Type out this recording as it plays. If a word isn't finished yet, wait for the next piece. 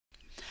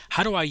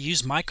How do I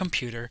use my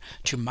computer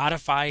to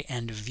modify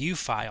and view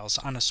files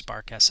on a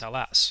SPARK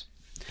SLS?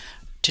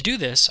 To do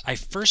this, I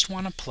first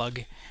want to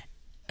plug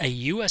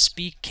a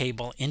USB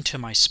cable into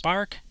my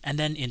SPARK and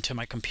then into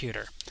my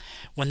computer.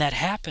 When that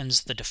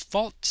happens, the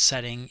default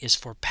setting is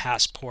for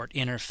passport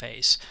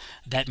interface.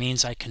 That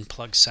means I can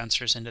plug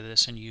sensors into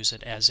this and use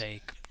it as a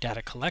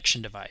data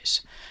collection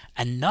device.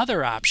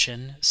 Another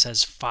option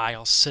says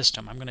file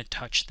system. I'm going to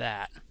touch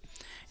that.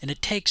 And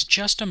it takes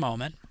just a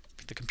moment.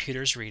 The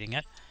computer is reading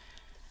it.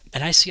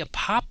 And I see a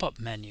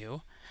pop-up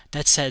menu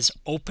that says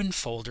open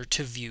folder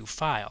to view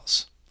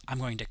files. I'm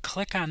going to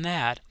click on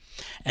that,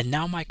 and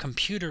now my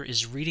computer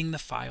is reading the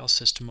file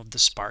system of the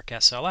SPARK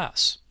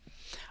SLS.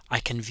 I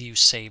can view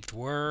saved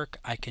work,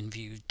 I can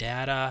view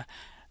data,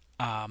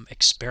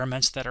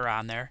 experiments that are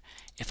on there.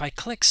 If I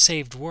click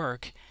saved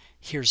work,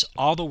 here's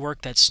all the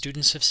work that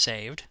students have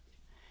saved,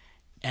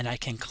 and I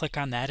can click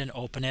on that and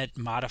open it,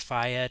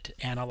 modify it,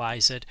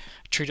 analyze it,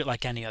 treat it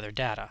like any other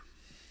data.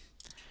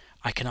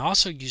 I can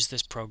also use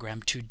this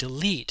program to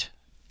delete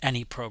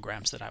any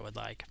programs that I would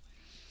like.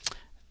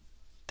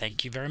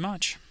 Thank you very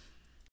much.